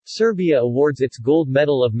Serbia awards its Gold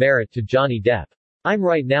Medal of Merit to Johnny Depp. I'm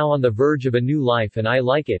right now on the verge of a new life and I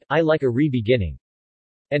like it, I like a re-beginning.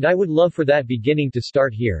 And I would love for that beginning to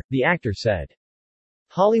start here, the actor said.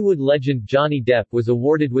 Hollywood legend Johnny Depp was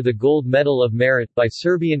awarded with a Gold Medal of Merit by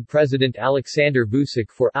Serbian President Aleksandar Vučić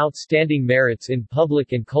for outstanding merits in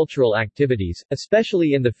public and cultural activities,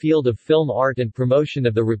 especially in the field of film art and promotion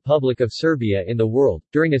of the Republic of Serbia in the world,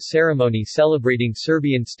 during a ceremony celebrating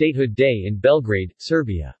Serbian Statehood Day in Belgrade,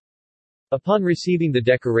 Serbia. Upon receiving the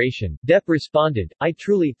decoration, Depp responded, "I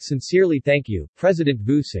truly, sincerely thank you, President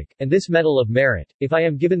Vučić, and this Medal of Merit. If I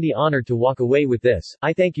am given the honor to walk away with this,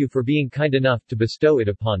 I thank you for being kind enough to bestow it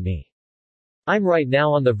upon me. I'm right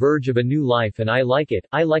now on the verge of a new life and I like it,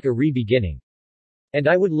 I like a re-beginning. And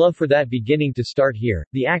I would love for that beginning to start here,"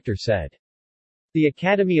 the actor said. The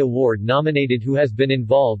Academy Award nominated who has been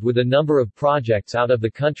involved with a number of projects out of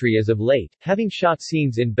the country as of late, having shot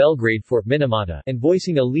scenes in Belgrade for Minamata, and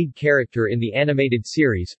voicing a lead character in the animated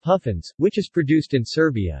series, Puffins, which is produced in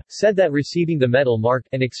Serbia, said that receiving the medal marked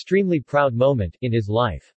an extremely proud moment in his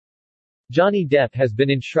life. Johnny Depp has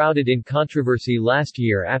been enshrouded in controversy last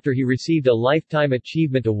year after he received a Lifetime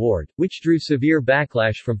Achievement Award, which drew severe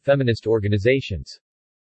backlash from feminist organizations.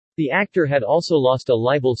 The actor had also lost a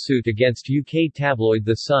libel suit against UK tabloid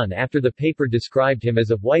The Sun after the paper described him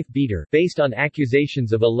as a wife-beater, based on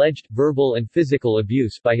accusations of alleged verbal and physical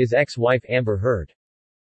abuse by his ex-wife Amber Heard.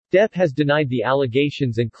 Depp has denied the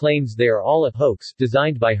allegations and claims they are all a hoax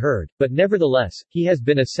designed by Heard, but nevertheless, he has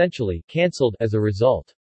been essentially cancelled as a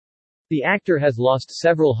result. The actor has lost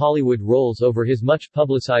several Hollywood roles over his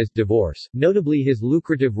much-publicized divorce, notably his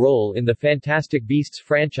lucrative role in the Fantastic Beasts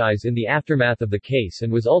franchise in the aftermath of the case,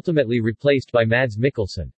 and was ultimately replaced by Mads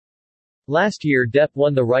Mikkelsen. Last year Depp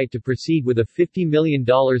won the right to proceed with a $50 million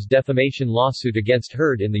defamation lawsuit against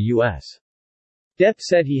Heard in the U.S. Depp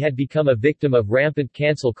said he had become a victim of rampant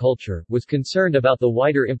cancel culture, was concerned about the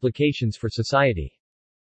wider implications for society.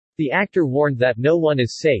 The actor warned that no one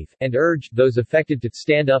is safe, and urged those affected to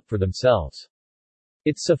stand up for themselves.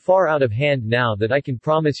 "It's so far out of hand now that I can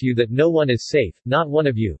promise you that no one is safe, not one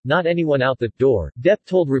of you, not anyone out that door," Depp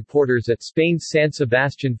told reporters at Spain's San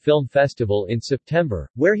Sebastian Film Festival in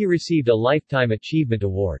September, where he received a Lifetime Achievement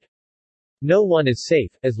Award. "No one is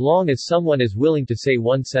safe, as long as someone is willing to say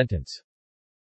one sentence.